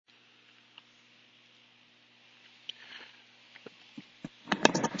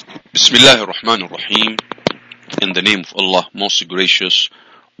Bismillah ar-Rahman ar-Rahim. In the name of Allah, most gracious,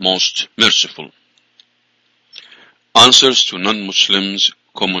 most merciful. Answers to non-Muslims'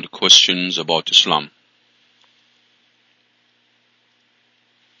 common questions about Islam.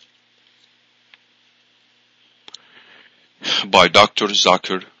 By Dr.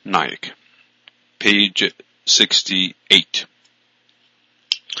 Zakir Naik. Page 68.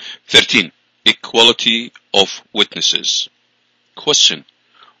 13. Equality of witnesses. Question.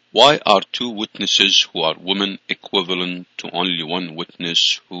 Why are two witnesses who are women equivalent to only one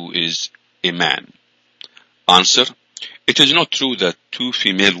witness who is a man? Answer. It is not true that two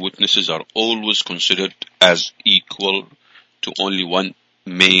female witnesses are always considered as equal to only one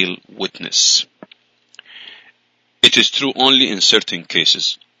male witness. It is true only in certain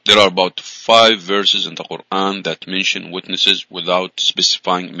cases. There are about 5 verses in the Quran that mention witnesses without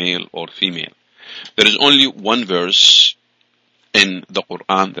specifying male or female. There is only one verse in the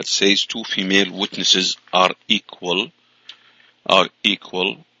Quran that says two female witnesses are equal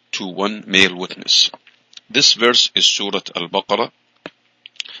to one male witness. This verse is Surah Al-Baqarah,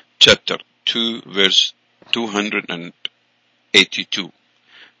 chapter 2, verse 282.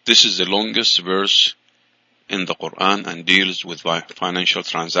 This is the longest verse in the Quran and deals with financial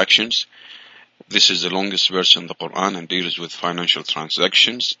transactions. This is the longest verse in the Quran and deals with financial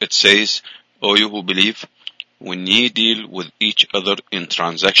transactions. It says, O you who believe, when ye deal with each other in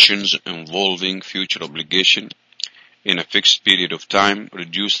transactions involving future obligation in a fixed period of time,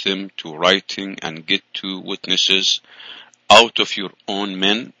 reduce them to writing and get 2 witnesses out of your own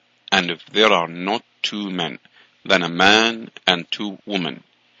men, and if there are not 2 men, then a man and 2 women,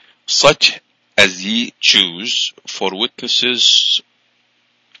 such as ye choose for witnesses,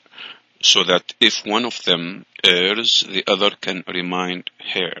 so that if one of them errs, the other can remind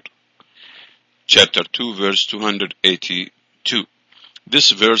her. Chapter 2, verse 282.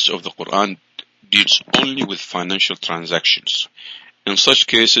 This verse of the Quran deals only with financial transactions. In such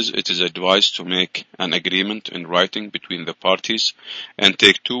cases, it is advised to make an agreement in writing between the parties and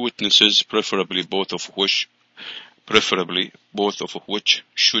take 2 witnesses, preferably both of which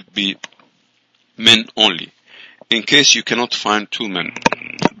should be men only. In case you cannot find 2 men,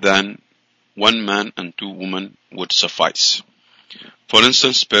 then 1 man and 2 women would suffice. For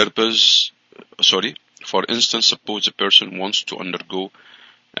instance, suppose a person wants to undergo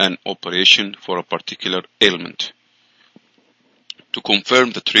an operation for a particular ailment. To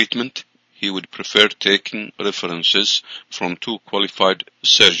confirm the treatment, he would prefer taking references from 2 qualified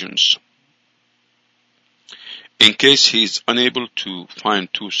surgeons. In case he is unable to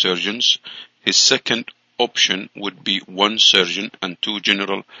find 2 surgeons, his second option would be 1 surgeon and 2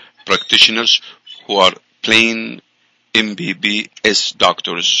 general practitioners who are plain MBBS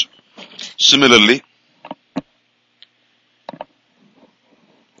doctors. Similarly,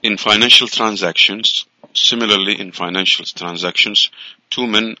 in financial transactions, 2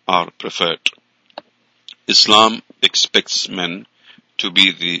 men are preferred. Islam expects men to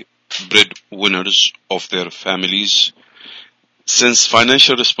be the breadwinners of their families. Since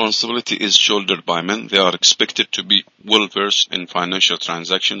financial responsibility is shouldered by men, they are expected to be well versed in financial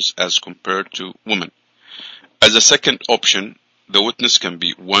transactions as compared to women. As a second option, the witness can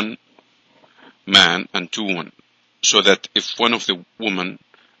be 1 man and 2 women, so that if one of the women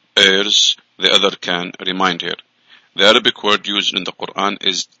errs, the other can remind her. The Arabic word used in the Quran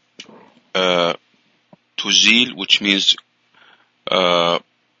is tuzil, which means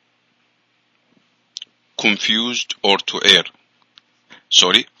confused or to err.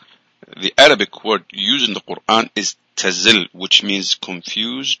 The Arabic word used in the Quran is tazil, which means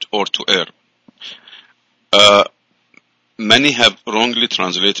confused or to err. Many have wrongly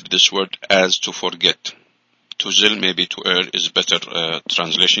translated this word as to forget. Tuzil, maybe to err, is better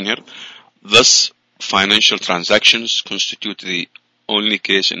translation here. Thus, financial transactions constitute the only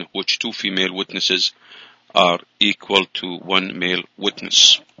case in which 2 female witnesses are equal to 1 male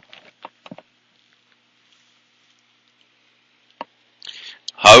witness.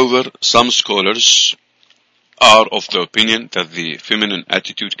 However, some scholars are of the opinion that the feminine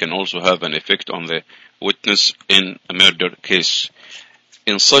attitude can also have an effect on the witness in a murder case.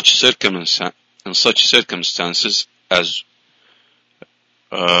 In such circumstances,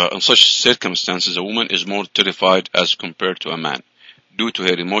 a woman is more terrified as compared to a man. Due to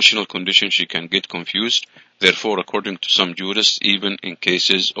her emotional condition, she can get confused. Therefore, according to some jurists, even in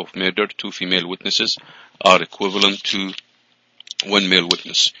cases of murder, 2 female witnesses are equivalent to 1 male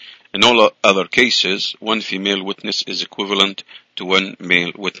witness. In all other cases, 1 female witness is equivalent to 1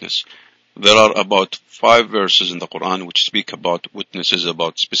 male witness. There are about 5 verses in the Quran which speak about witnesses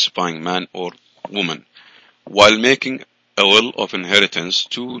about specifying man or woman. While making a will of inheritance,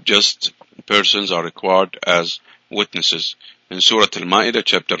 two just persons are required as witnesses. In Surah Al-Ma'idah,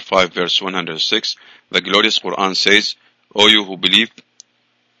 chapter 5, verse 106, the glorious Quran says, O you who believe,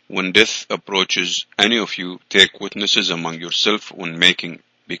 when death approaches any of you, take witnesses among yourself when making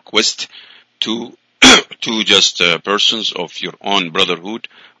bequest to two just persons of your own brotherhood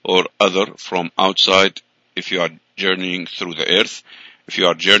or other from outside if you are journeying through the earth. If you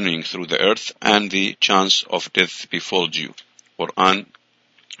are journeying through the earth and the chance of death befalls you. Quran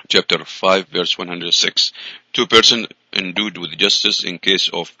chapter 5 verse 106. Two persons endued with justice in case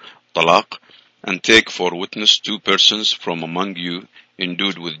of talaq, and take for witness two persons from among you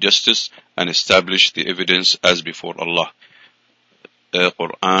endued with justice, and establish the evidence as before Allah.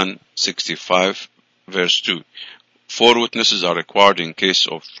 Quran 65 verse 2. Four witnesses are required in case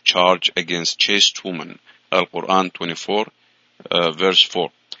of charge against chaste woman. Al-Quran 24 verse 4.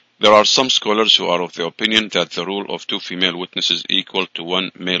 There are some scholars who are of the opinion that the rule of two female witnesses equal to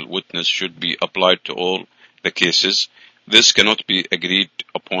one male witness should be applied to all the cases. This cannot be agreed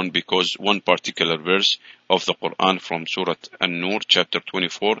upon because one particular verse of the Quran from Surah An-Nur chapter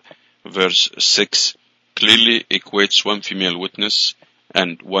 24 verse 6 clearly equates one female witness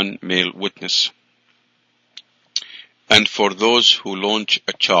and one male witness. And for those who launch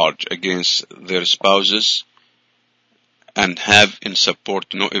a charge against their spouses and have in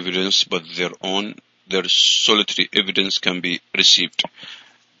support no evidence but their solitary evidence can be received.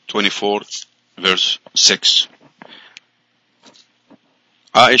 24 verse 6.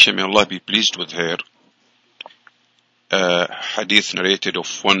 Aisha, may Allah be pleased with her, hadith narrated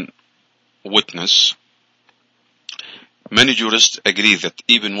of one witness. Many jurists agree that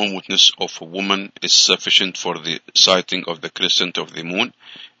even one witness of a woman is sufficient for the sighting of the crescent of the moon.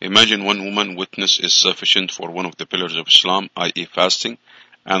 Imagine one woman witness is sufficient for one of the pillars of Islam, i.e. fasting,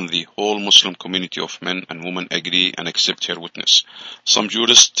 and the whole Muslim community of men and women agree and accept her witness. Some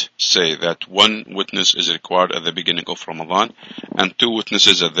jurists say that one witness is required at the beginning of Ramadan and two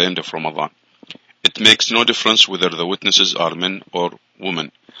witnesses at the end of Ramadan. It makes no difference whether the witnesses are men or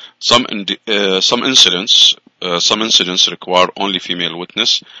women. Some incidents require only female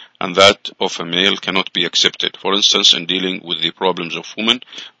witness, and that of a male cannot be accepted. For instance, in dealing with the problems of women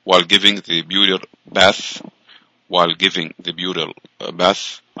while giving the burial bath,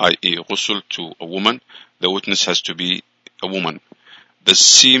 i.e. ghusl, to a woman, the witness has to be a woman. The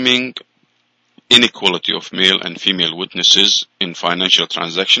seeming inequality of male and female witnesses in financial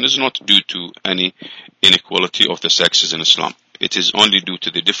transactions is not due to any inequality of the sexes in Islam. It is only due to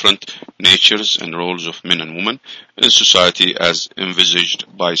the different natures and roles of men and women in society as envisaged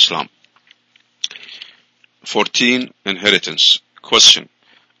by Islam. 14. Inheritance. Question.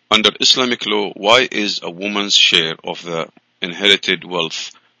 Under Islamic law, why is a woman's share of the inherited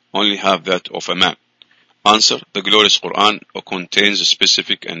wealth only half that of a man? Answer. The glorious Quran contains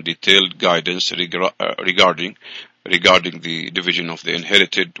specific and detailed guidance regarding the division of the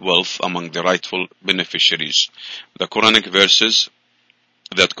inherited wealth among the rightful beneficiaries. The Quranic verses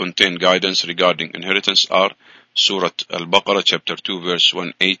that contain guidance regarding inheritance are Surah Al-Baqarah chapter 2 verse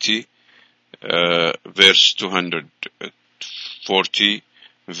 180, verse 240,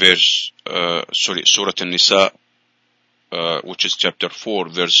 Surah An-Nisa, which is chapter 4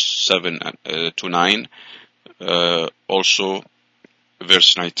 verse 7 to 9, also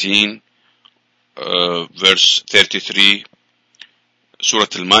verse 19, verse 33, Surah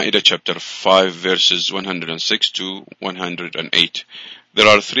Al-Ma'idah chapter 5 verses 106 to 108. There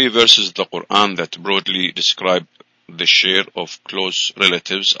are three verses in the Quran that broadly describe the share of close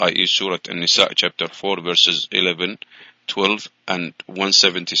relatives, i.e. Surah An-Nisa chapter 4 verses 11, 12 and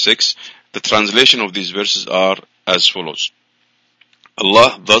 176. The translation of these verses are as follows.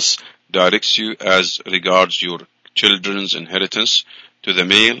 Allah thus directs you as regards your children's inheritance: to the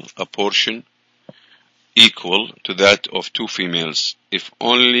male a portion equal to that of two females. If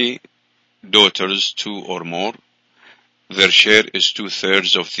only daughters, two or more, their share is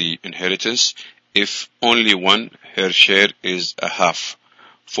 2/3 of the inheritance. If only one, her share is a half.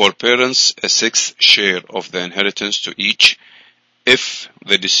 For parents, a 1/6 share of the inheritance to each. If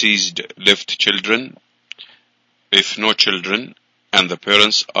the deceased left children, if no children, and the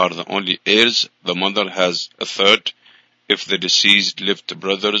parents are the only heirs, the mother has 1/3. If the deceased left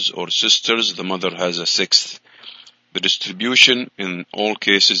brothers or sisters, the mother has a 1/6. The distribution in all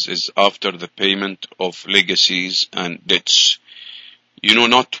cases is after the payment of legacies and debts. You know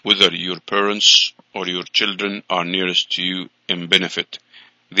not whether your parents or your children are nearest to you in benefit.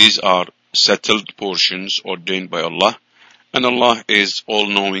 These are settled portions ordained by Allah, and Allah is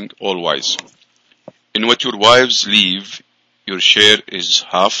all-knowing, all-wise. In what your wives leave, your share is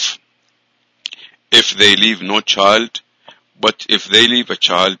half. If they leave no child, But if they leave a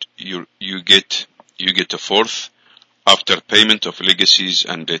child, you get a fourth after payment of legacies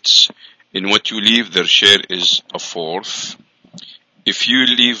and debts. In what you leave, their share is a fourth. If you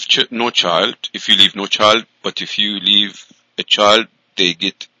leave no child, but if you leave a child, they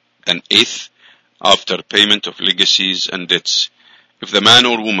get an eighth after payment of legacies and debts. If the man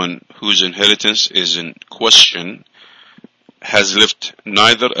or woman whose inheritance is in question has left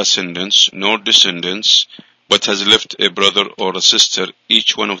neither ascendants nor descendants, but has left a brother or a sister,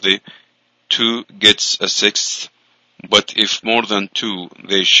 each one of the two gets a sixth, but if more than two,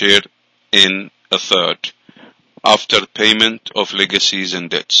 they share in a third, after payment of legacies and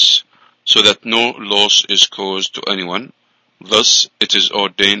debts, so that no loss is caused to anyone. Thus it is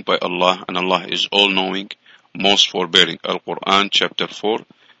ordained by Allah, and Allah is all-knowing, most forbearing. Al-Quran, chapter 4,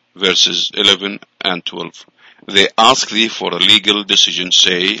 verses 11 and 12. They ask thee for a legal decision,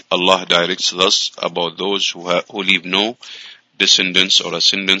 say, Allah directs thus about those who leave no descendants or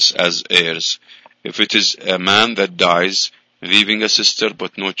ascendants as heirs. If it is a man that dies, leaving a sister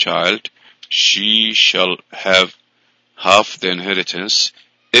but no child, she shall have half the inheritance.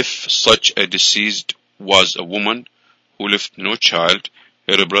 If such a deceased was a woman who left no child,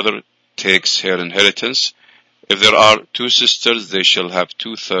 her brother takes her inheritance. If there are two sisters, they shall have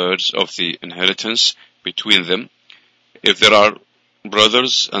 2/3 of the inheritance between them. If there are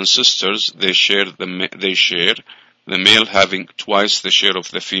brothers and sisters, they share, the male having twice the share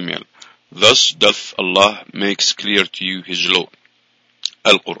of the female. Thus doth Allah makes clear to you His law.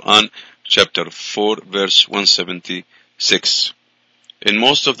 Al-Quran, chapter 4, verse 176. In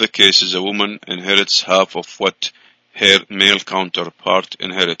most of the cases, a woman inherits half of what her male counterpart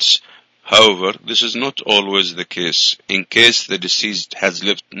inherits. However, this is not always the case. In case the deceased has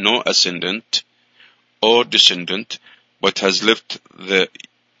left no ascendant or descendant, but has left the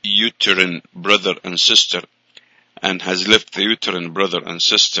uterine brother and sister, and has left the uterine brother and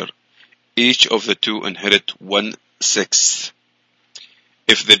sister, each of the two inherit 1/6.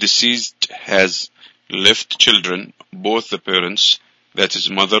 If the deceased has left children, both the parents, that is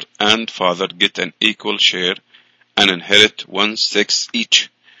mother and father, get an equal share and inherit 1/6 each.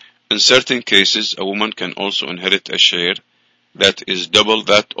 In certain cases, a woman can also inherit a share that is double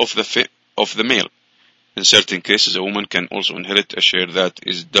that of the male. In certain cases, a woman can also inherit a share that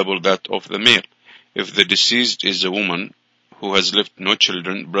is double that of the male. If the deceased is a woman who has left no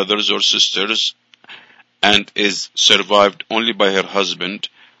children, brothers or sisters, and is survived only by her husband,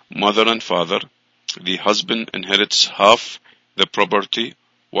 mother and father, the husband inherits half the property,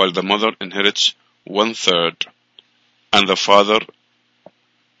 while the mother inherits 1/3, and the father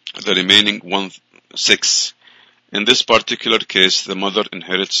the remaining 1/6. In this particular case, the mother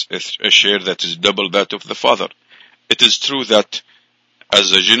inherits a share that is double that of the father. It is true that,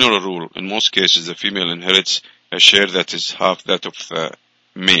 as a general rule, in most cases the female inherits a share that is half that of the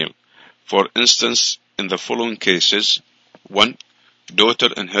male. For instance, in the following cases: 1. Daughter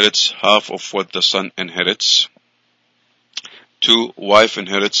inherits half of what the son inherits. 2. Wife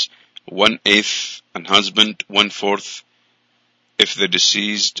inherits 1/8 and husband 1/4 if the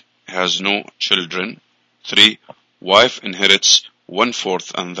deceased has no children. 3. Wife inherits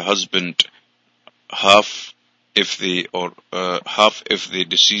 1/4 and the husband half if the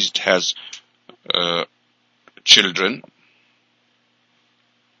deceased has children.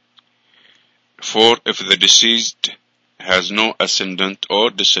 4. If the deceased has no ascendant or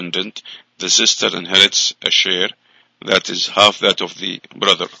descendant, the sister inherits a share that is half that of the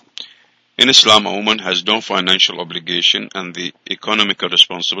brother. In Islam, a woman has no financial obligation, and the economical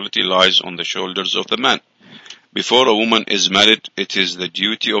responsibility lies on the shoulders of the man. Before a woman is married, it is the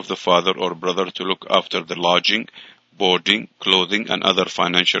duty of the father or brother to look after the lodging, boarding, clothing, and other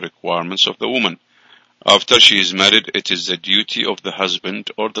financial requirements of the woman. After she is married, it is the duty of the husband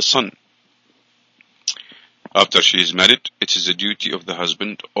or the son.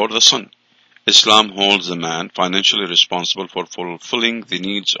 Islam holds the man financially responsible for fulfilling the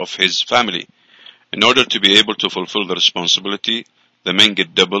needs of his family. In order to be able to fulfill the responsibility, the men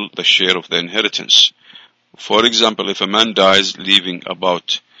get double the share of the inheritance. For example, if a man dies leaving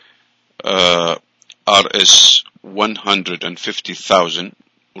about Rs 150,000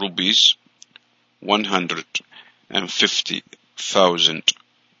 rupees, 150,000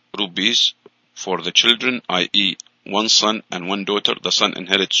 rupees for the children, i.e. one son and one daughter, the son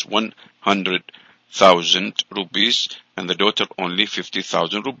inherits 100,000 rupees and the daughter only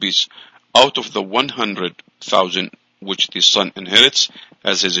 50,000 rupees. Out of the 100,000 which the son inherits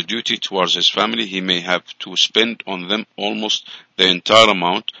as his duty towards his family, he may have to spend on them almost the entire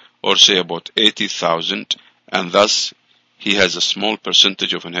amount, or say about 80,000, and thus he has a small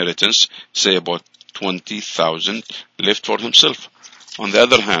percentage of inheritance, say about 20,000 left for himself. On the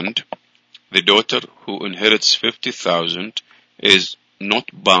other hand, the daughter who inherits 50,000 is not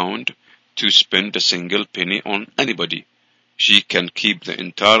bound to spend a single penny on anybody. She can keep the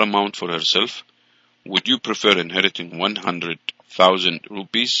entire amount for herself. Would you prefer inheriting 100,000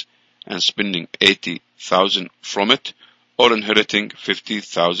 rupees and spending 80,000 from it, or inheriting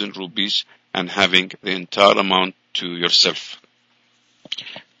 50,000 rupees and having the entire amount to yourself?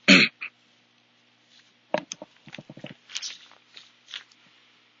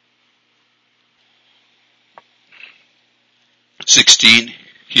 16.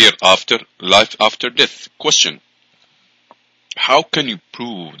 Hereafter, life after death. Question: how can you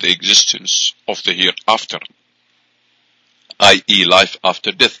prove the existence of the hereafter, i.e. life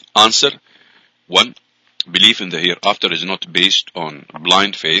after death? Answer: 1. Belief in the hereafter is not based on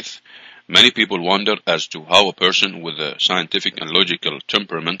blind faith. Many people wonder as to how a person with a scientific and logical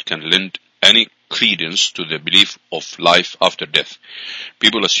temperament can lend any credence to the belief of life after death.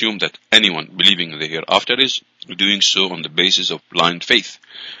 People assume that anyone believing in the hereafter is doing so on the basis of blind faith.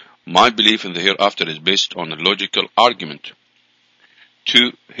 My belief in the hereafter is based on a logical argument.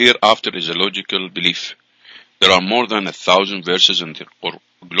 2. Hereafter is a logical belief. There are more than 1,000 verses in the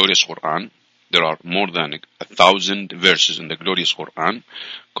glorious Quran. There are more than 1,000 verses in the glorious Quran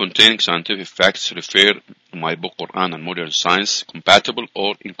containing scientific facts refer to my book Quran and modern science, compatible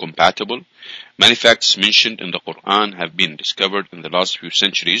or incompatible. Many facts mentioned in the Quran have been discovered in the last few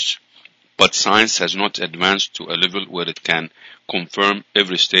centuries, but science has not advanced to a level where it can confirm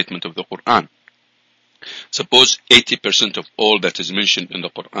every statement of the Quran. Suppose 80% of all that is mentioned in the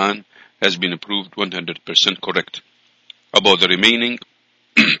Quran has been proved 100% correct. About the remaining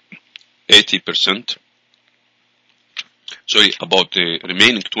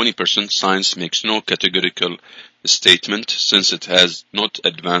 20%, science makes no categorical statement, since it has not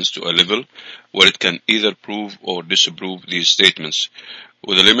advanced to a level where it can either prove or disprove these statements.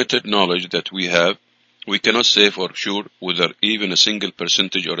 With the limited knowledge that we have, we cannot say for sure whether even a single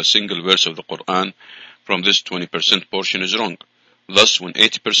percentage or a single verse of the Quran from this 20% portion is wrong. Thus, when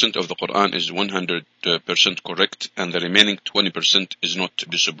 80% of the Quran is 100% correct and the remaining 20% is not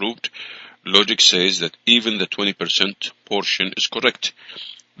disapproved, logic says that even the 20% portion is correct.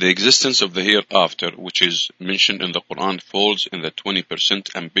 The existence of the hereafter, which is mentioned in the Quran, falls in the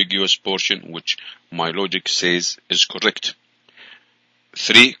 20% ambiguous portion, which my logic says is correct.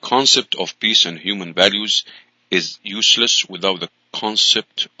 3. Concept of peace and human values is useless without the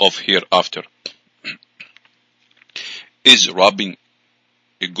concept of hereafter. Is robbing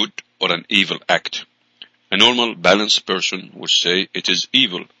a good or an evil act? A normal, balanced person would say it is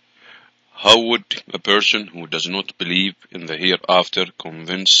evil. How would a person who does not believe in the hereafter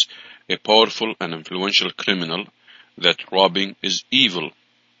convince a powerful and influential criminal that robbing is evil?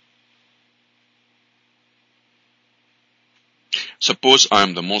 Suppose I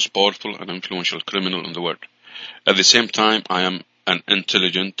am the most powerful and influential criminal in the world. At the same time, I am an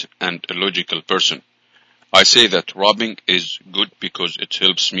intelligent and logical person. I say that robbing is good because it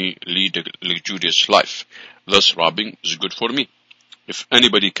helps me lead a luxurious life. Thus, robbing is good for me. If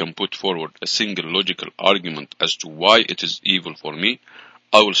anybody can put forward a single logical argument as to why it is evil for me,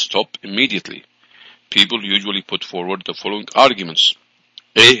 I will stop immediately. People usually put forward the following arguments.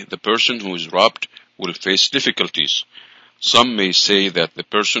 A. The person who is robbed will face difficulties. Some may say that the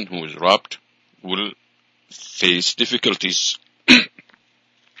person who is robbed will face difficulties.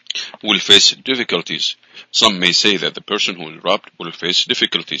 Some may say that the person who is robbed will face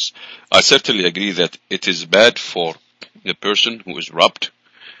difficulties. I certainly agree that it is bad for the person who is robbed,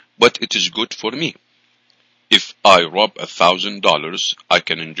 but it is good for me. If I rob $1,000, I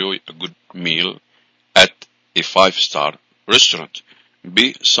can enjoy a good meal at a 5-star restaurant.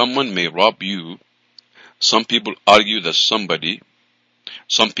 B. Someone may rob you. Some people argue that someday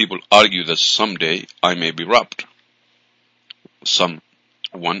I may be robbed.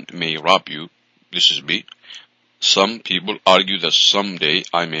 Someone may rob you. This is B. Some people argue that someday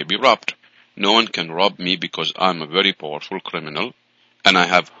I may be robbed. No one can rob me because I am a very powerful criminal and I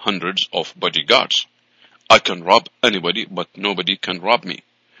have hundreds of bodyguards. I can rob anybody, but nobody can rob me.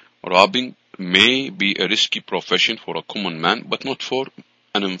 Robbing may be a risky profession for a common man, but not for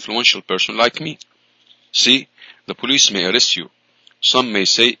an influential person like me. C. The police may arrest you. Some may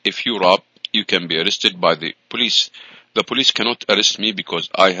say if you rob, you can be arrested by the police. The police cannot arrest me because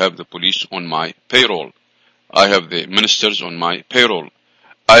I have the police on my payroll. I have the ministers on my payroll.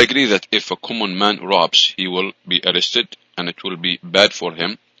 I agree that if a common man robs, he will be arrested and it will be bad for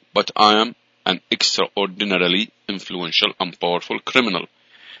him, but I am an extraordinarily influential and powerful criminal.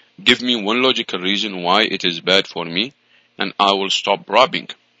 Give me one logical reason why it is bad for me and I will stop robbing.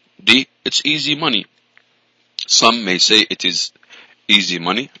 D. It's easy money. Some may say it is easy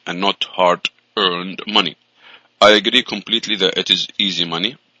money and not hard-earned money. I agree completely that it is easy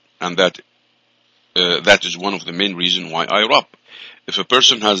money, and that is one of the main reasons why I rob. If a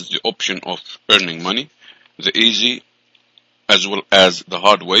person has the option of earning money, the easy as well as the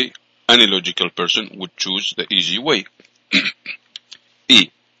hard way, any logical person would choose the easy way. E.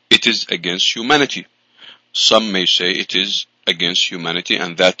 It is against humanity. Some may say it is against humanity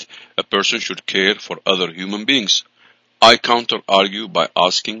and that a person should care for other human beings. I counter-argue by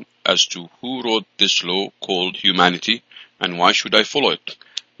asking as to who wrote this law called humanity and why should I follow it.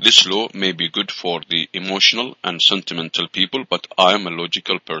 This law may be good for the emotional and sentimental people, but I am a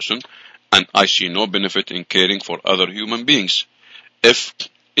logical person and I see no benefit in caring for other human beings. If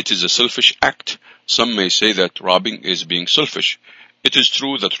it is a selfish act, some may say that robbing is being selfish. It is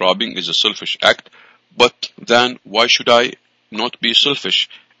true that robbing is a selfish act, but then why should I not be selfish?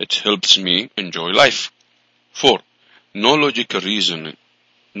 It helps me enjoy life. 4. No logical reasoning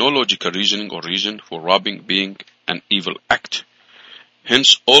or reason for robbing being an evil act.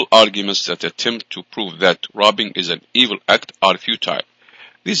 Hence, all arguments that attempt to prove that robbing is an evil act are futile.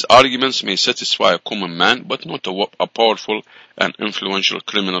 These arguments may satisfy a common man, but not a powerful and influential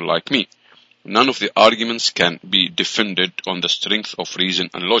criminal like me. None of the arguments can be defended on the strength of reason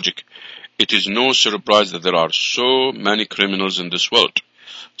and logic. It is no surprise that there are so many criminals in this world.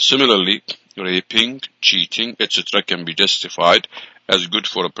 Similarly, raping, cheating, etc. can be justified as good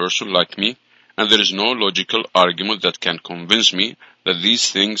for a person like me, and there is no logical argument that can convince me that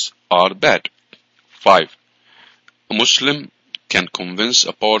these things are bad. 5. A Muslim can convince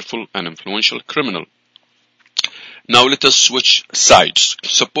a powerful and influential criminal. Now let us switch sides.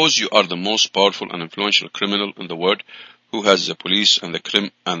 Suppose you are the most powerful and influential criminal in the world who has the police and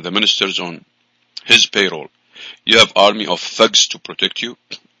the ministers on his payroll. You have army of thugs to protect you.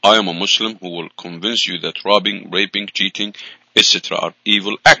 I am a Muslim who will convince you that robbing, raping, cheating, etc. are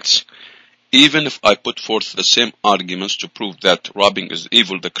evil acts. Even if I put forth the same arguments to prove that robbing is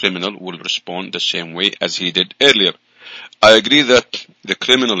evil, the criminal will respond the same way as he did earlier. I agree that the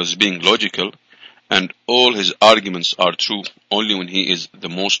criminal is being logical and all his arguments are true only when he is the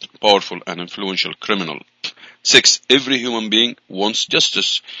most powerful and influential criminal. 6. Every human being wants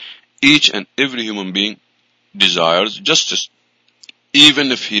justice. Each and every human being desires justice.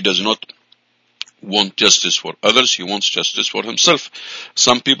 Even if he does not want justice for others, he wants justice for himself.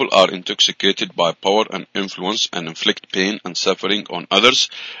 Some people are intoxicated by power and influence and inflict pain and suffering on others.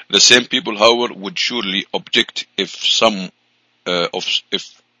 The same people, however, would surely object if some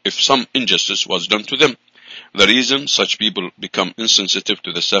injustice was done to them. The reason such people become insensitive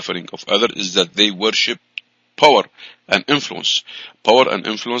to the suffering of others is that they worship power and influence. Power and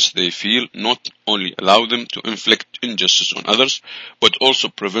influence, they feel, not only allow them to inflict injustice on others, but also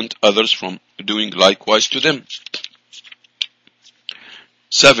prevent others from doing likewise to them.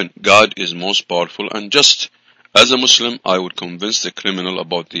 7. God is most powerful and just. As a Muslim, I would convince the criminal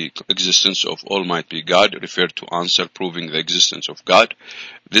about the existence of Almighty God, refer to answer proving the existence of God.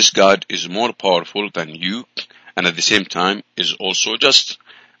 This God is more powerful than you, and at the same time is also just.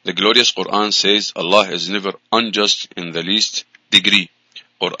 The glorious Quran says Allah is never unjust in the least degree.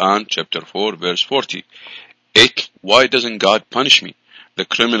 Quran chapter 4 verse 40. 8. Why doesn't God punish me? The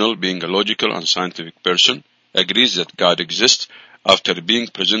criminal, being a logical and scientific person, agrees that God exists after being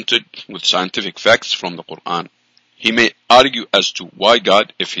presented with scientific facts from the Quran. He may argue as to why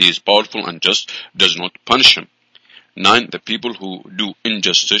God, if he is powerful and just, does not punish him. 9. The people who do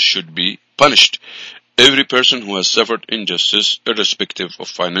injustice should be punished. Every person who has suffered injustice, irrespective of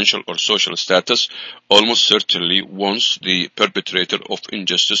financial or social status, almost certainly wants the perpetrator of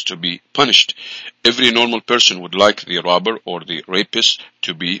injustice to be punished. Every normal person would like the robber or the rapist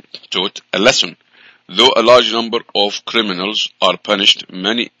to be taught a lesson. Though a large number of criminals are punished,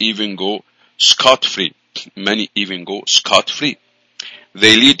 many even go scot-free.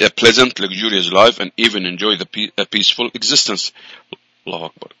 They lead a pleasant, luxurious life and even enjoy a peaceful existence. Allahu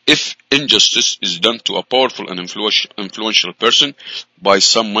Akbar. If injustice is done to a powerful and influential person by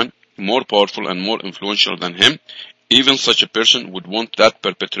someone more powerful and more influential than him, even such a person would want that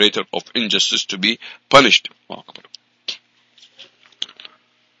perpetrator of injustice to be punished. Allahu Akbar.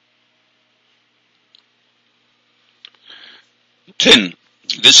 10.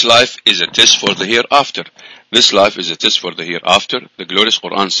 This life is a test for the hereafter. This life is a test for the hereafter. The glorious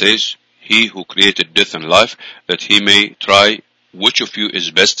Quran says, He who created death and life, that he may try which of you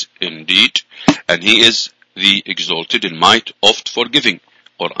is best indeed, and he is the exalted in might, oft forgiving.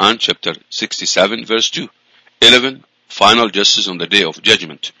 Quran chapter 67 verse 2. 11. Final justice on the day of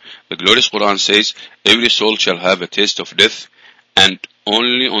judgment. The glorious Quran says, every soul shall have a taste of death, and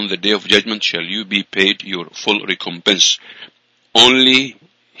Only on the day of judgment shall you be paid your full recompense. Only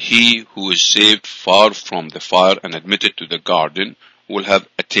he who is saved far from the fire and admitted to the garden will have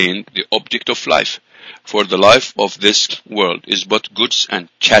attained the object of life. For the life of this world is but goods and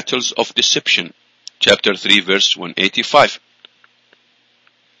chattels of deception. Chapter 3, verse 185.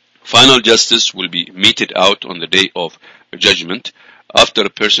 Final justice will be meted out on the day of judgment. After a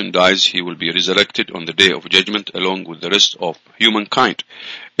person dies, he will be resurrected on the day of judgment along with the rest of humankind.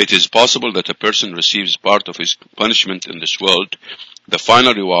 It is possible that a person receives part of his punishment in this world. The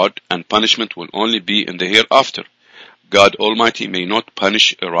final reward and punishment will only be in the hereafter. God Almighty may not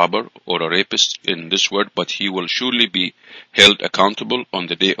punish a robber or a rapist in this world, but he will surely be held accountable on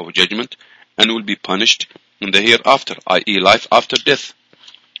the day of judgment and will be punished in the hereafter, i.e. life after death.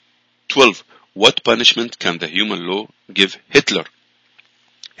 12. What punishment can the human law give Hitler?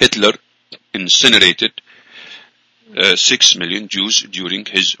 Hitler incinerated 6 million Jews during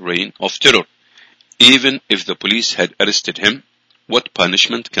his reign of terror. Even if the police had arrested him, what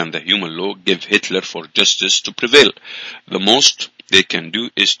punishment can the human law give Hitler for justice to prevail? The most they can do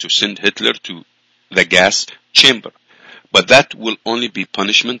is to send Hitler to the gas chamber. But that will only be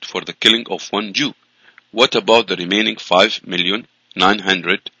punishment for the killing of one Jew. What about the remaining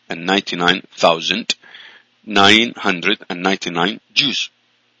 5,999,999 Jews?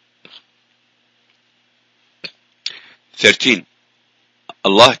 13.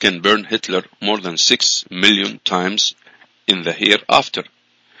 Allah can burn Hitler more than 6 million times in the hereafter,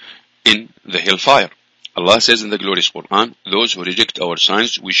 in the hellfire. Allah says in the glorious Quran, those who reject our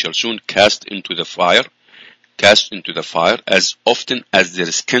signs we shall soon cast into the fire as often as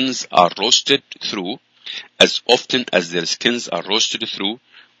their skins are roasted through,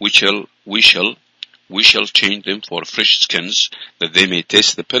 we shall change them for fresh skins, that they may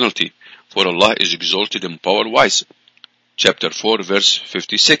taste the penalty, for Allah is exalted in power wise. Chapter 4, verse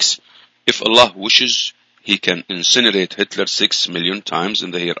 56. If Allah wishes, He can incinerate Hitler 6 million times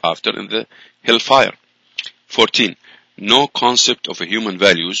in the hereafter in the hellfire. 14. No concept of human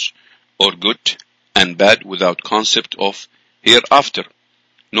values or good and bad without concept of hereafter.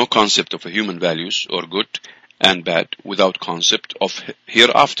 No concept of human values or good and bad without concept of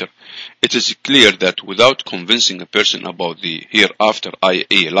hereafter. It is clear that without convincing a person about the hereafter,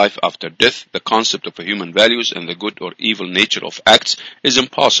 i.e. life after death, the concept of human values and the good or evil nature of acts is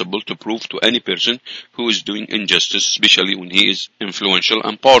impossible to prove to any person who is doing injustice, especially when he is influential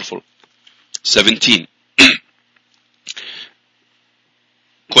and powerful. 17.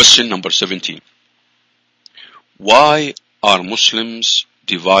 Question number 17. Why are Muslims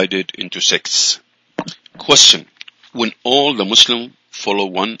divided into sects? Question. When all the Muslims follow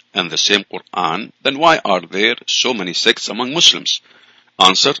one and the same Quran, then why are there so many sects among Muslims?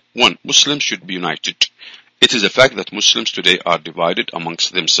 Answer. 1. Muslims should be united. It is a fact that Muslims today are divided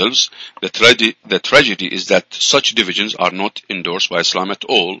amongst themselves. The tragedy is that such divisions are not endorsed by Islam at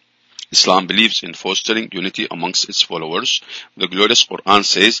all. Islam believes in fostering unity amongst its followers. The glorious Quran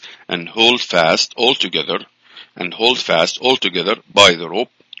says, and hold fast all together by the rope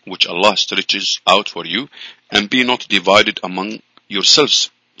which Allah stretches out for you, and be not divided among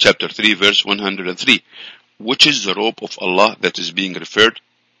yourselves. Chapter 3, verse 103. Which is the rope of Allah that is being referred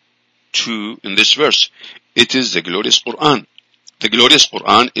to in this verse? It is the glorious Quran. The glorious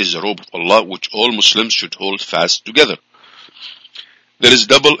Quran is the rope of Allah which all Muslims should hold fast together. There is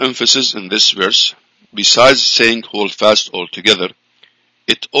double emphasis in this verse. Besides saying hold fast all together,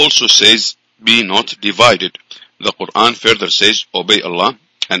 it also says be not divided. The Quran further says obey Allah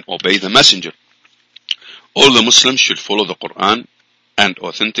and obey the Messenger. All the Muslims should follow the Quran and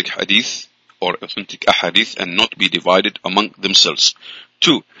authentic hadith or authentic ahadith and not be divided among themselves.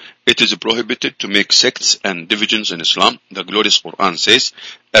 2. It is prohibited to make sects and divisions in Islam. The glorious Quran says,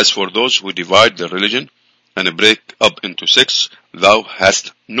 as for those who divide their religion and break up into sects, thou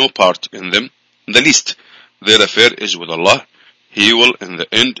hast no part in them in the least. Their affair is with Allah. He will in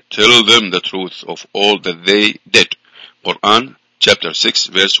the end tell them the truth of all that they did. Quran chapter 6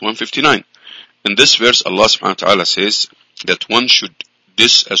 verse 159. In this verse Allah subhanahu wa ta'ala says that one should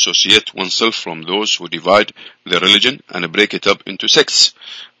disassociate oneself from those who divide their religion and break it up into sects.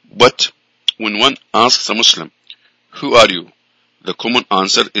 But when one asks a Muslim, who are you? The common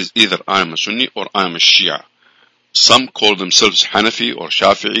answer is either I am a Sunni or I am a Shia. Some call themselves Hanafi or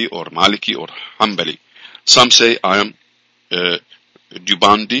Shafi'i or Maliki or Hanbali. Some say I am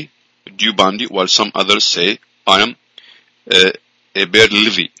Dubandi, while some others say I am a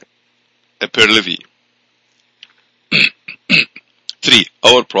Berlevi. 3.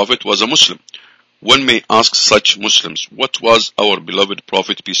 Our Prophet was a Muslim. One may ask such Muslims, what was our beloved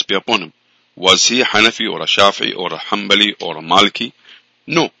Prophet, peace be upon him? Was he a Hanafi or a Shafi'i or a Hanbali or a Maliki?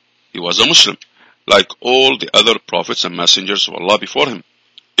 No, he was a Muslim, like all the other prophets and messengers of Allah before him.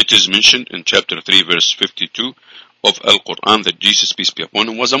 It is mentioned in chapter 3 verse 52 of Al-Quran that Jesus, peace be upon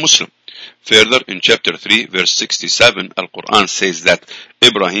him, was a Muslim. Further, in chapter 3 verse 67, Al-Quran says that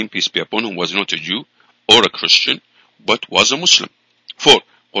Ibrahim, peace be upon him, was not a Jew or a Christian, but was a Muslim. 4.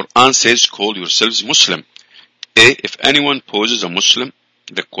 Quran says, call yourselves Muslim. A. If anyone poses a Muslim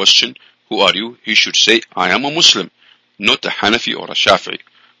the question, who are you? He should say, I am a Muslim, not a Hanafi or a Shafi'i.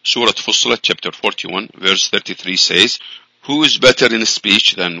 Surah Fussilat chapter 41 verse 33 says, who is better in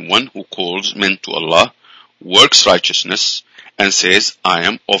speech than one who calls men to Allah, works righteousness, and says, I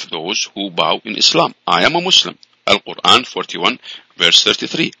am of those who bow in Islam. I am a Muslim. Al-Quran 41 verse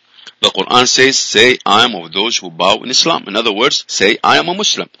 33. The Quran says, say, I am of those who bow in Islam. In other words, say, I am a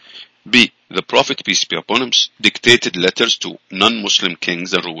Muslim. B. The Prophet, peace be upon him, dictated letters to non-Muslim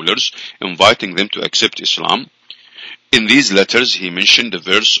kings and rulers, inviting them to accept Islam. In these letters, he mentioned the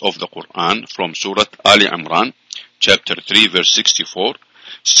verse of the Quran from Surah Ali Imran, chapter 3, verse 64.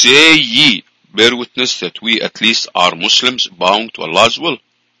 Say ye, bear witness that we at least are Muslims bowing to Allah's will.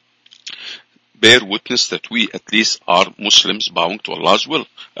 Bear witness that we at least are Muslims bowing to Allah's will.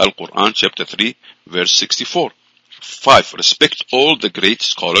 Al-Quran chapter 3 verse 64. 5. Respect all the great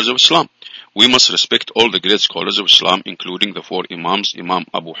scholars of Islam. We must respect all the great scholars of Islam, including the 4 Imams, Imam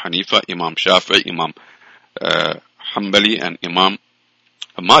Abu Hanifa, Imam Shafi'i, Imam Hanbali, and Imam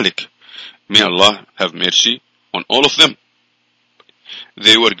Malik. May Allah have mercy on all of them.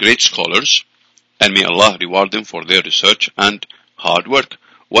 They were great scholars, and may Allah reward them for their research and hard work.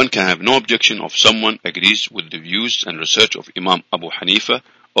 One can have no objection if someone agrees with the views and research of Imam Abu Hanifa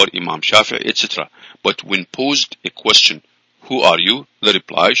or Imam Shafi'i, etc. But when posed a question, who are you? The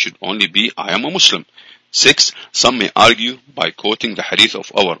reply should only be, I am a Muslim. 6. Some may argue by quoting the hadith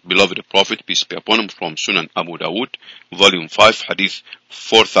of our beloved Prophet, peace be upon him, from Sunan Abu Dawud, volume 5, hadith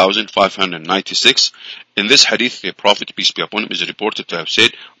 4596. In this hadith, the Prophet, peace be upon him, is reported to have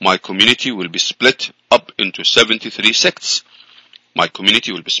said, my community will be split up into 73 sects. My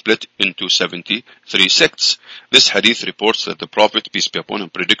community will be split into 73 sects. This hadith reports that the Prophet, peace be upon him,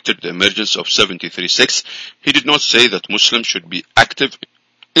 predicted the emergence of 73 sects. He did not say that Muslims should be active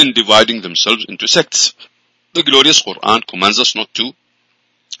in dividing themselves into sects. The glorious Quran commands us not to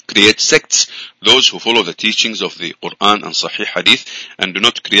create sects. Those who follow the teachings of the Quran and Sahih Hadith and do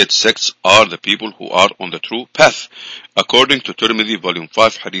not create sects are the people who are on the true path. According to Tirmidhi, volume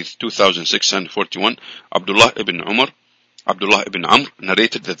 5, hadith 2641, Abdullah ibn Amr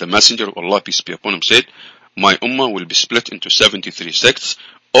narrated that the Messenger of Allah, peace be upon him, said, my ummah will be split into 73 sects.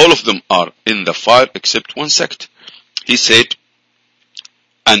 All of them are in the fire except one sect. He said,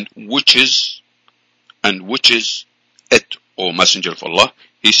 and which is it, O Messenger of Allah?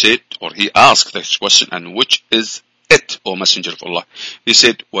 He said, or he asked this question, and which is it, O Messenger of Allah? He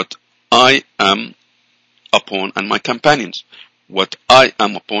said, what I am upon and my companions. What I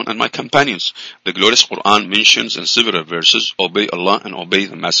am upon and my companions. The glorious Quran mentions in several verses, obey Allah and obey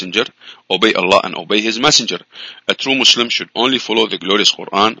the Messenger, obey Allah and obey His Messenger. A true Muslim should only follow the glorious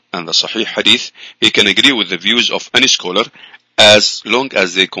Quran and the Sahih Hadith. He can agree with the views of any scholar as long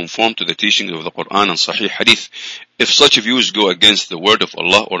as they conform to the teachings of the Quran and Sahih Hadith. If such views go against the word of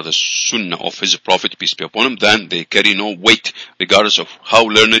Allah or the Sunnah of His Prophet, peace be upon him, then they carry no weight, regardless of how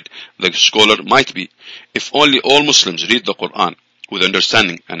learned the scholar might be. If only all Muslims read the Quran with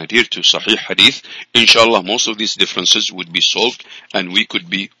understanding and adhere to Sahih Hadith, inshallah most of these differences would be solved and we could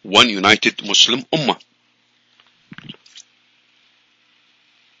be one united Muslim Ummah.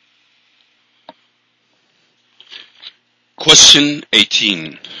 Question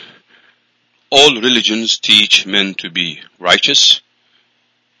 18. All religions teach men to be righteous.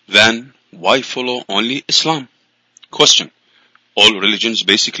 Then why follow only Islam? Question. All religions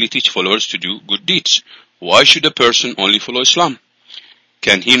basically teach followers to do good deeds. Why should a person only follow Islam?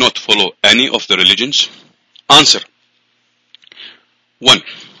 Can he not follow any of the religions? Answer. 1.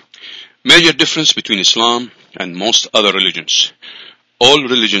 Major difference between Islam and most other religions. All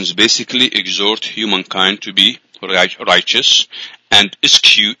religions basically exhort humankind to be righteous and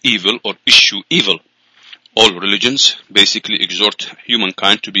eschew evil or issue evil. All religions basically exhort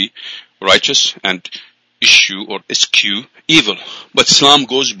humankind to be righteous and issue or eschew evil. But Islam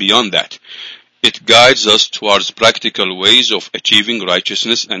goes beyond that. It guides us towards practical ways of achieving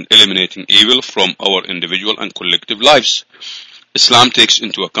righteousness and eliminating evil from our individual and collective lives. Islam takes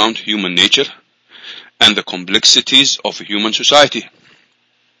into account human nature and the complexities of human society.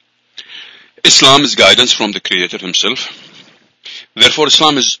 Islam is guidance from the Creator Himself. Therefore,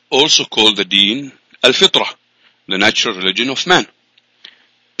 Islam is also called the Deen al-Fitrah, the natural religion of man.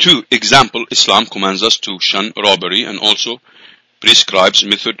 2. Example, Islam commands us to shun robbery and also prescribes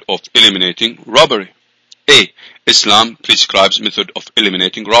method of eliminating robbery? A. Islam prescribes method of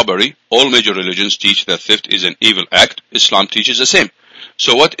eliminating robbery. All major religions teach that theft is an evil act. Islam teaches the same.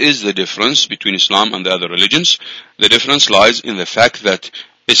 So what is the difference between Islam and the other religions? The difference lies in the fact that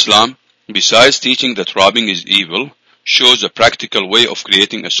Islam, besides teaching that robbing is evil, shows a practical way of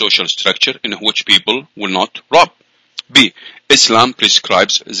creating a social structure in which people will not rob. B. Islam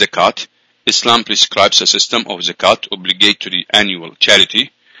prescribes zakat. Islam prescribes a system of zakat, obligatory annual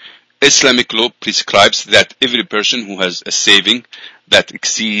charity. Islamic law prescribes that every person who has a saving that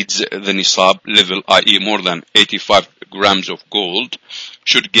exceeds the nisab level, i.e. more than 85 grams of gold,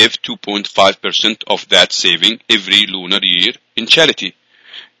 should give 2.5% of that saving every lunar year in charity.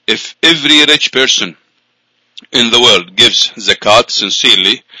 If every rich person in the world gives zakat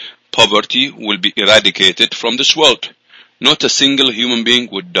sincerely, poverty will be eradicated from this world. Not a single human being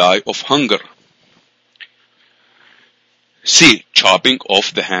would die of hunger. C. Chopping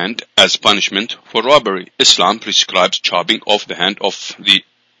off the hand as punishment for robbery. Islam prescribes chopping off the hand of the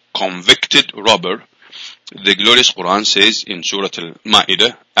convicted robber. The glorious Quran says in Surah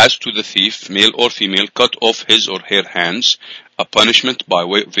Al-Ma'idah, as to the thief, male or female, cut off his or her hands, a punishment by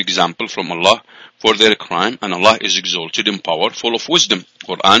way of example from Allah for their crime, and Allah is exalted in power, full of wisdom.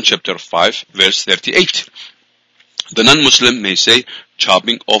 Quran chapter 5, verse 38. The non-Muslim may say,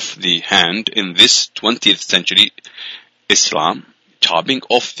 chopping off the hand in this 20th century Islam, chopping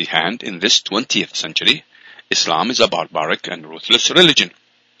off the hand in this 20th century, Islam is a barbaric and ruthless religion.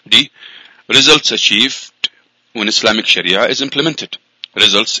 D. Results achieved when Islamic Sharia is implemented.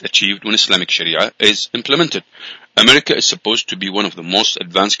 Results achieved when Islamic Sharia is implemented. America is supposed to be one of the most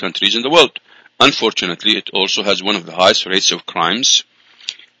advanced countries in the world. Unfortunately, it also has one of the highest rates of crime,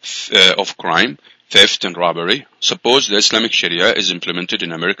 theft and robbery. Suppose the Islamic Sharia is implemented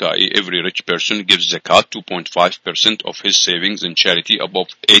in America, i.e. every rich person gives zakat 2.5% of his savings in charity above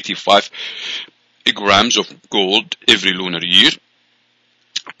 85 grams of gold every lunar year,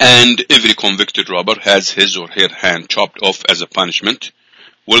 and every convicted robber has his or her hand chopped off as a punishment.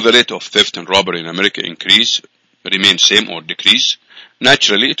 Will the rate of theft and robbery in America increase, remain same, or decrease?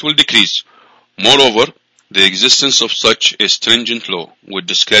 Naturally, it will decrease. Moreover, the existence of such a stringent law would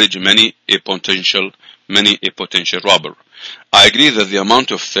discourage many a potential robber. I agree that the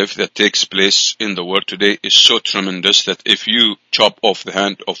amount of theft that takes place in the world today is so tremendous that if you chop off the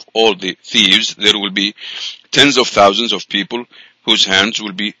hand of all the thieves, there will be tens of thousands of people whose hands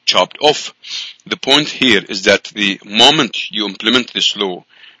will be chopped off. The point here is that the moment you implement this law,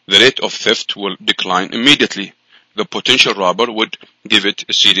 the rate of theft will decline immediately. The potential robber would give it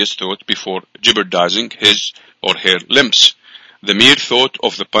a serious thought before jeopardizing his or her limbs. The mere thought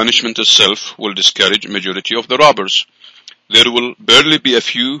of the punishment itself will discourage majority of the robbers. There will barely be a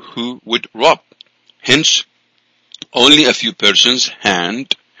few who would rob. Hence, only a few persons'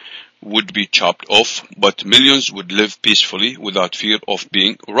 hand would be chopped off, but millions would live peacefully without fear of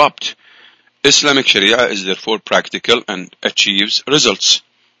being robbed. Islamic Sharia is therefore practical and achieves results.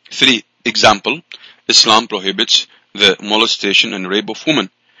 3. Example. Islam prohibits the molestation and rape of women.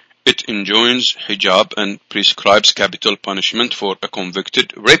 It enjoins hijab and prescribes capital punishment for a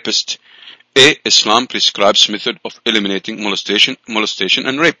convicted rapist. A. Islam prescribes method of eliminating molestation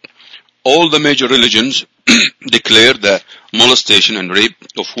and rape. All the major religions declare the molestation and rape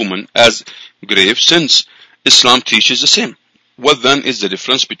of women as grave sins. Islam teaches the same. What then is the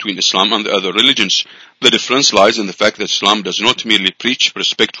difference between Islam and the other religions? The difference lies in the fact that Islam does not merely preach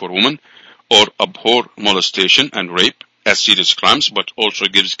respect for women or abhor molestation and rape as serious crimes, but also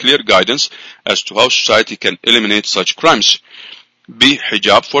gives clear guidance as to how society can eliminate such crimes. B.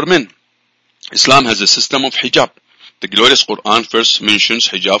 Hijab for men. Islam has a system of hijab. The glorious Quran first mentions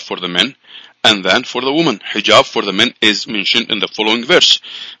hijab for the men and then for the women. Hijab for the men is mentioned in the following verse.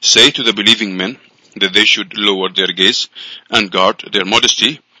 Say to the believing men that they should lower their gaze and guard their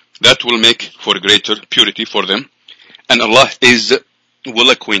modesty. That will make for greater purity for them. And Allah is well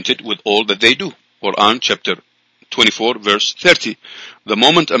acquainted with all that they do. Quran chapter 24 verse 30. The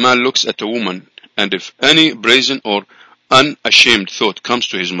moment a man looks at a woman, and if any brazen or unashamed thought comes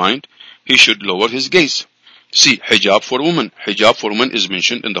to his mind, he should lower his gaze. See, hijab for women. Hijab for women is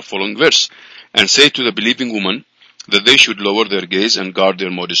mentioned in the following verse. And say to the believing woman that they should lower their gaze and guard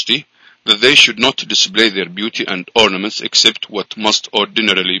their modesty, that they should not display their beauty and ornaments except what must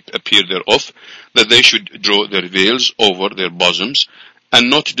ordinarily appear thereof, that they should draw their veils over their bosoms, and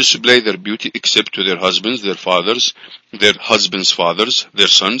not display their beauty except to their husbands, their fathers, their husbands' fathers, their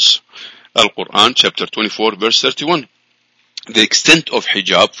sons. Al-Quran chapter 24 verse 31. The extent of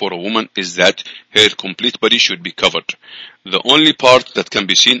hijab for a woman is that her complete body should be covered. The only part that can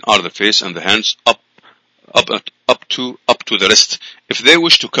be seen are the face and the hands up up to the wrist. If they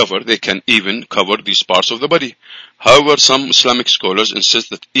wish to cover, they can even cover these parts of the body. However, some Islamic scholars insist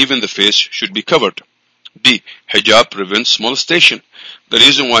that even the face should be covered. B. Hijab prevents molestation. The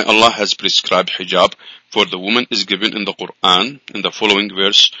reason why Allah has prescribed hijab for the woman is given in the Quran in the following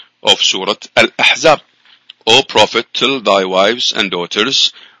verse of Surah Al-Ahzab. O Prophet, tell thy wives and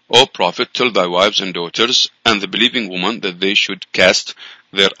daughters, O Prophet, tell thy wives and daughters, and the believing woman that they should cast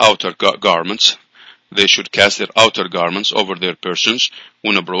their outer garments. They should cast their outer garments over their persons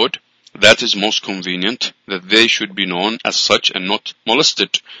when abroad. That is most convenient, that they should be known as such and not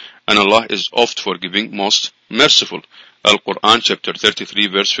molested. And Allah is oft forgiving, most merciful. Al-Quran chapter 33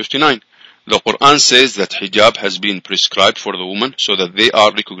 verse 59. The Quran says that hijab has been prescribed for the woman so that they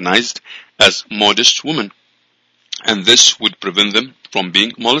are recognized as modest women, and this would prevent them from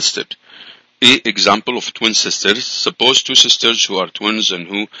being molested. Example of twin sisters. Suppose two sisters who are twins and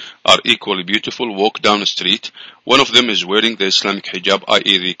who are equally beautiful walk down a street. One of them is wearing the Islamic hijab,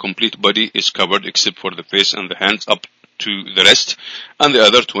 i.e. the complete body is covered except for the face and the hands up to the wrist, and the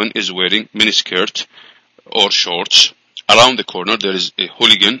other twin is wearing miniskirt or shorts. Around the corner there is a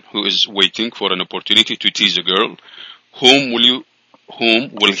hooligan who is waiting for an opportunity to tease a girl. Whom will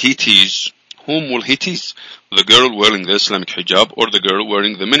he tease? Whom will he tease? The girl wearing the Islamic hijab or the girl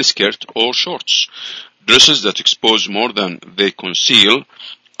wearing the miniskirt or shorts? Dresses that expose more than they conceal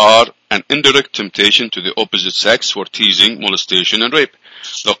are an indirect temptation to the opposite sex for teasing, molestation, and rape.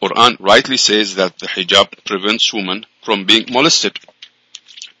 The Quran rightly says that the hijab prevents women from being molested.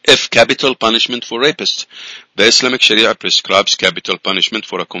 If capital punishment for rapists. The Islamic Sharia prescribes capital punishment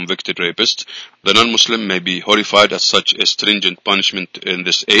for a convicted rapist. The non-Muslim may be horrified at such a stringent punishment in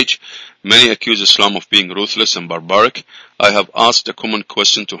this age. Many accuse Islam of being ruthless and barbaric. I have asked a common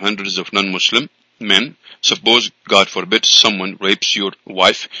question to hundreds of non-Muslim men. Suppose, God forbid, someone rapes your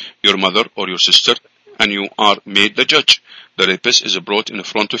wife, your mother, or your sister, and you are made the judge. The rapist is brought in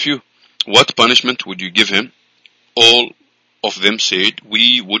front of you. What punishment would you give him? All of them said,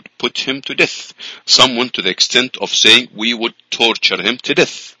 we would put him to death. Someone to the extent of saying, we would torture him to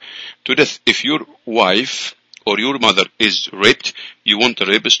death. To death. If your wife or your mother is raped, you want the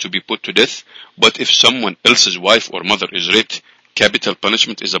rapist to be put to death. But if someone else's wife or mother is raped, capital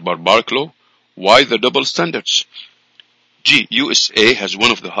punishment is a barbaric law. Why the double standards? G. USA has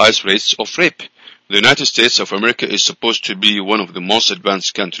one of the highest rates of rape. The United States of America is supposed to be one of the most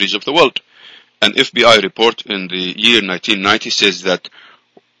advanced countries of the world. An FBI report in the year 1990 says that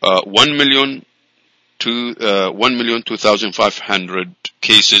 1,2,500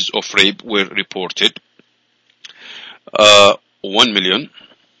 cases of rape were reported.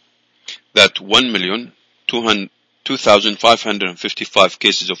 1,2,555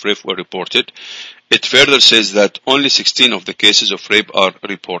 cases of rape were reported. It further says that only 16 of the cases of rape are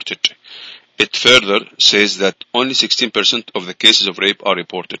reported. It further says that only 16% of the cases of rape are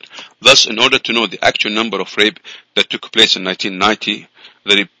reported. Thus, in order to know the actual number of rape that took place in 1990,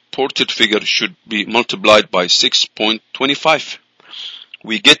 the reported figure should be multiplied by 6.25.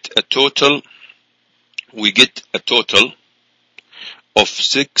 We get a total of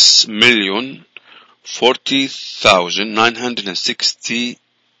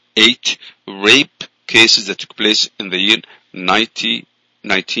 6,040,968 rape cases that took place in the year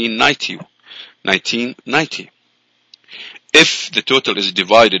 1990. If the total is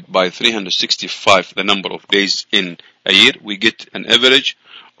divided by 365, the number of days in a year, we get an average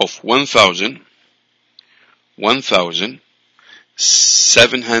of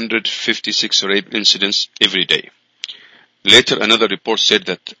 1,756 rape incidents every day. Later, another report said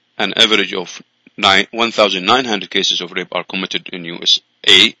that an average of 1,900 cases of rape are committed in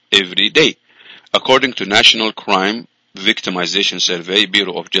USA every day. According to National Crime Victimization Survey,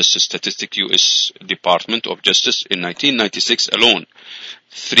 Bureau of Justice Statistics, U.S. Department of Justice, in 1996 alone,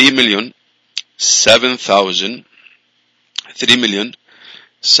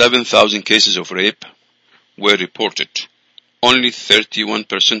 3,007,000 cases of rape were reported. Only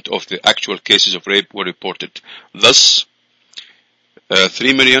 31% of the actual cases of rape were reported. Thus,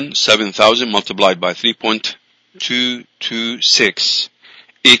 3,007,000 multiplied by 3.226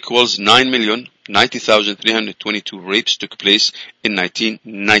 equals 9,090,322 rapes took place in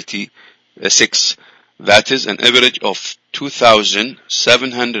 1996. That is, an average of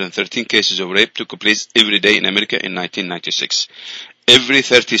 2,713 cases of rape took place every day in America in 1996. Every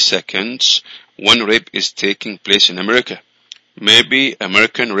 30 seconds, one rape is taking place in America. Maybe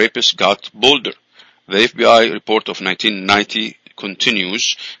American rapists got bolder. The FBI report of 1990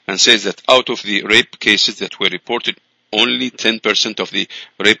 continues and says that out of the rape cases that were reported, only 10% of the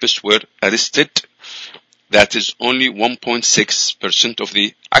rapists were arrested. That is only 1.6% of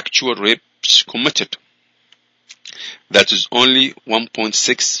the actual rapes committed. That is only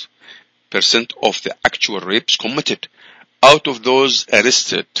 1.6% of the actual rapes committed. Out of those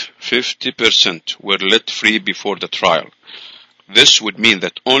arrested, 50% were let free before the trial. This would mean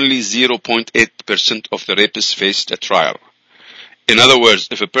that only 0.8% of the rapists faced a trial. In other words,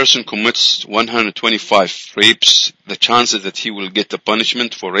 if a person commits 125 rapes, the chances that he will get a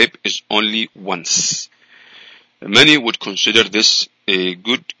punishment for rape is only once. Many would consider this a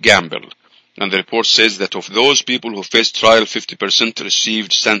good gamble, and the report says that of those people who faced trial, 50%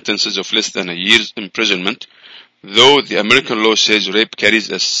 received sentences of less than a year's imprisonment, though the American law says rape carries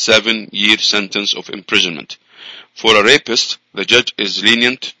a 7-year sentence of imprisonment. For a rapist, the judge is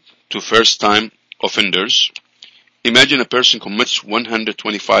lenient to first-time offenders. Imagine a person commits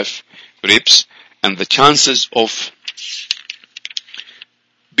 125 rapes, and the chances of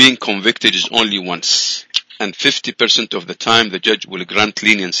being convicted is only once. And 50% of the time the judge will grant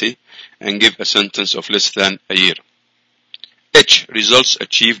leniency and give a sentence of less than a year. H. Results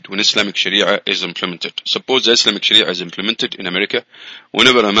achieved when Islamic Sharia is implemented. Suppose the Islamic Sharia is implemented in America.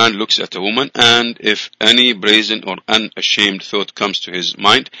 Whenever a man looks at a woman, and if any brazen or unashamed thought comes to his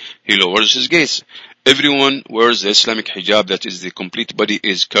mind, he lowers his gaze. Everyone wears the Islamic hijab, that is, the complete body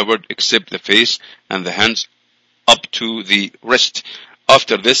is covered except the face and the hands up to the wrist.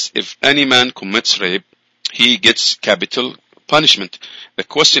 After this, if any man commits rape, he gets capital punishment. The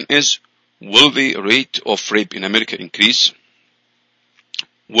question is, will the rate of rape in America increase?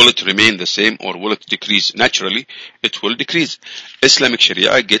 Will it remain the same, or will it decrease? Naturally, it will decrease. Islamic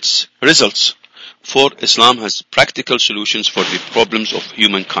Sharia gets results. For Islam has practical solutions for the problems of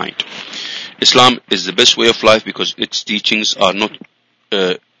humankind. Islam is the best way of life because its teachings are not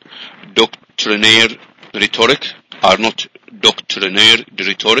doctrinaire rhetoric,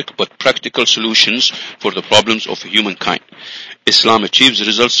 but practical solutions for the problems of humankind. Islam achieves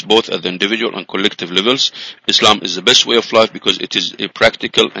results both at the individual and collective levels. Islam is the best way of life because it is a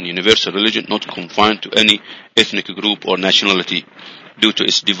practical and universal religion, not confined to any ethnic group or nationality, due to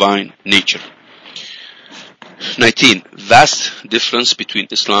its divine nature. 19. Vast difference between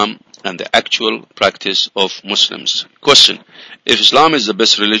Islam and the actual practice of Muslims. Question. If Islam is the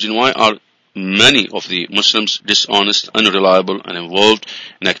best religion, why are many of the Muslims dishonest, unreliable, and involved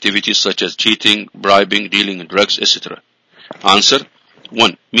in activities such as cheating, bribing, dealing in drugs, etc.? Answer.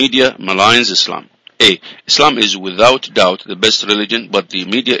 1. Media maligns Islam. A. Islam is without doubt the best religion, but the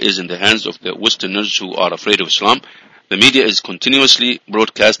media is in the hands of the Westerners who are afraid of Islam. The media is continuously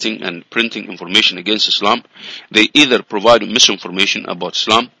broadcasting and printing information against Islam. They either provide misinformation about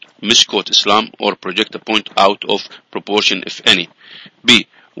Islam, misquote Islam, or project a point out of proportion, if any. B.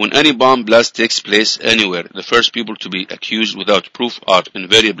 When any bomb blast takes place anywhere, the first people to be accused without proof are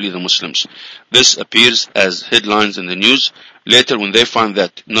invariably the Muslims. This appears as headlines in the news. Later, when they find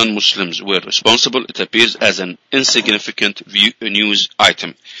that non-Muslims were responsible, it appears as an insignificant news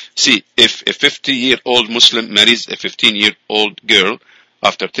item. C. If a 50-year-old Muslim marries a 15-year-old girl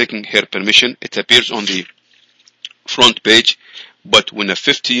after taking her permission, it appears on the front page. But when a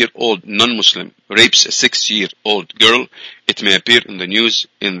 50-year-old non-Muslim rapes a 6-year-old girl, it may appear in the news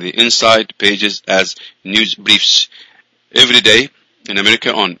in the inside pages as news briefs. Every day in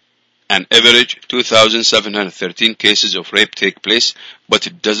America, on an average, 2,713 cases of rape take place, but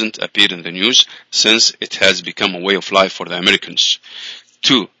it doesn't appear in the news since it has become a way of life for the Americans.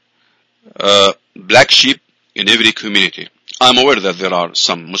 2. Black sheep in every community. I'm aware that there are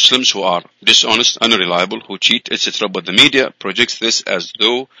some Muslims who are dishonest, unreliable, who cheat, etc., but the media projects this as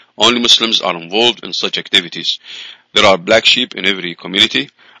though only Muslims are involved in such activities. There are black sheep in every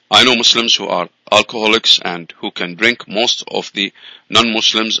community. I know Muslims who are alcoholics and who can drink most of the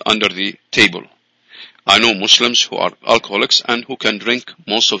non-Muslims under the table. I know Muslims who are alcoholics and who can drink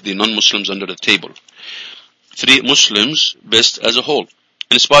most of the non-Muslims under the table. 3. Muslims best as a whole.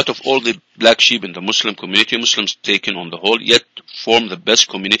 In spite of all the black sheep in the Muslim community, Muslims taken on the whole yet form the best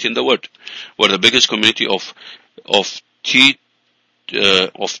community in the world. We're the biggest community of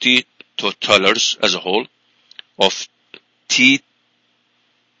teetotalers as a whole, of teetotaler,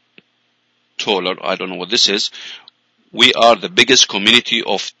 I don't know what this is. We are the biggest community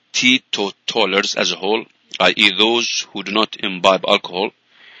of teetotalers as a whole, i.e. those who do not imbibe alcohol.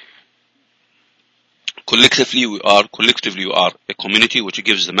 Collectively, we are a community which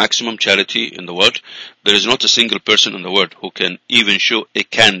gives the maximum charity in the world. There is not a single person in the world who can even show a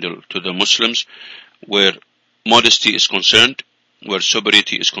candle to the Muslims where modesty is concerned, where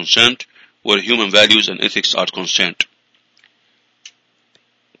sobriety is concerned, where human values and ethics are concerned.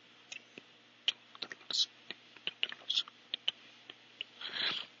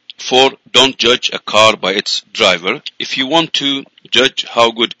 Four, don't judge a car by its driver. If you want to Judge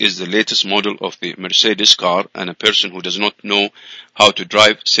how good is the latest model of the Mercedes car, and a person who does not know how to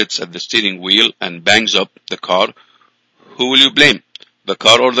drive sits at the steering wheel and bangs up the car. Who will you blame, the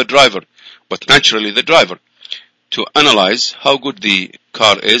car or the driver? But naturally the driver. To analyze how good the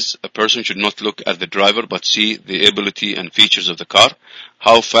car is, a person should not look at the driver but see the ability and features of the car.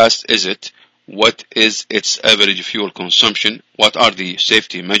 How fast is it? What is its average fuel consumption? What are the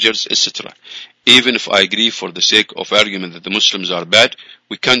safety measures, etc. Even if I agree for the sake of argument that the Muslims are bad,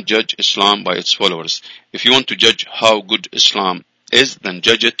 we can't judge Islam by its followers. If you want to judge how good Islam is, then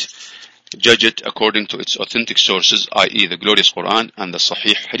judge it according to its authentic sources, i.e. the glorious Quran and the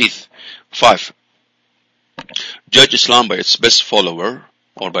Sahih Hadith. 5. Judge Islam by its best follower,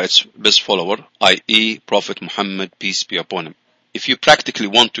 i.e. Prophet Muhammad, peace be upon him. If you practically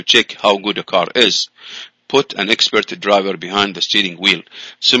want to check how good a car is, put an expert driver behind the steering wheel.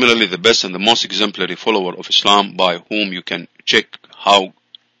 Similarly, the best and the most exemplary follower of Islam by whom you can check how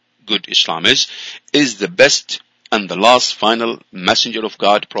good Islam is the best and the last final messenger of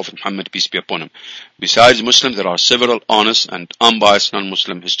God, Prophet Muhammad, peace be upon him. Besides Muslims, there are several honest and unbiased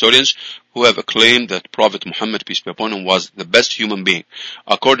non-Muslim historians who have claimed that Prophet Muhammad, peace be upon him, was the best human being.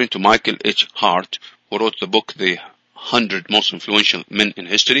 According to Michael H. Hart, who wrote the book The 100 Most Influential Men in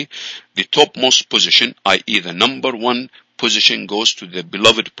History, the topmost position, i.e. the number one position, goes to the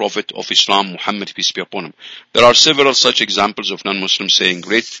beloved Prophet of Islam, Muhammad, peace be upon him. There are several such examples of non-Muslims saying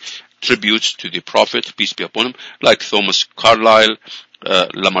great tributes to the Prophet, peace be upon him, like Thomas Carlyle,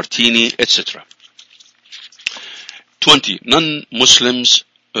 Lamartine, etc. 20. Non-Muslims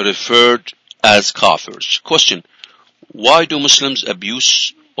referred as kafirs. Question: why do Muslims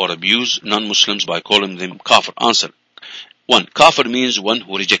abuse non-Muslims by calling them kafir? Answer: 1. Kafir means one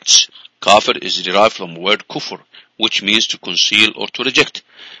who rejects. Kafir is derived from the word kufr, which means to conceal or to reject.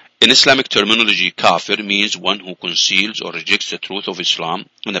 In Islamic terminology, kafir means one who conceals or rejects the truth of Islam,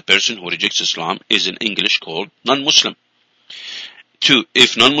 and a person who rejects Islam is in English called non-Muslim. 2.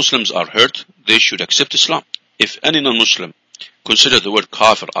 If non-Muslims are hurt, they should accept Islam. If any non-Muslim considers the word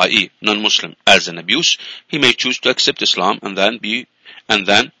kafir, i.e. non-Muslim, as an abuse, he may choose to accept Islam, and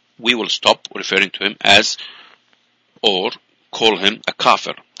then we will stop referring to him as or call him a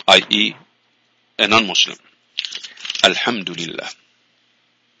kafir, i.e. a non-Muslim. Alhamdulillah.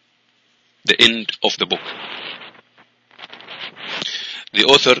 The end of the book. The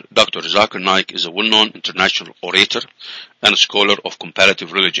author, Dr. Zakir Naik, is a well-known international orator and scholar of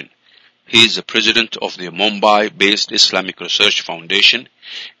comparative religion. He is the president of the Mumbai-based Islamic Research Foundation.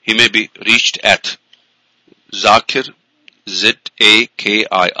 He may be reached at Zakir,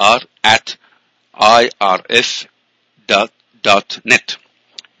 Z-A-K-I-R, at irf.net.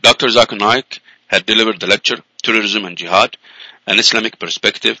 Dr. Zakir Naik had delivered the lecture, Terrorism and Jihad, an Islamic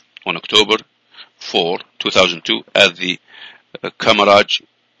Perspective, on October 4, 2002 at the Kamaraj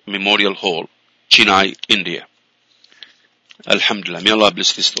Memorial Hall, Chennai, India. Alhamdulillah. May Allah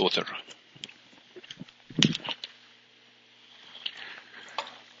bless this author.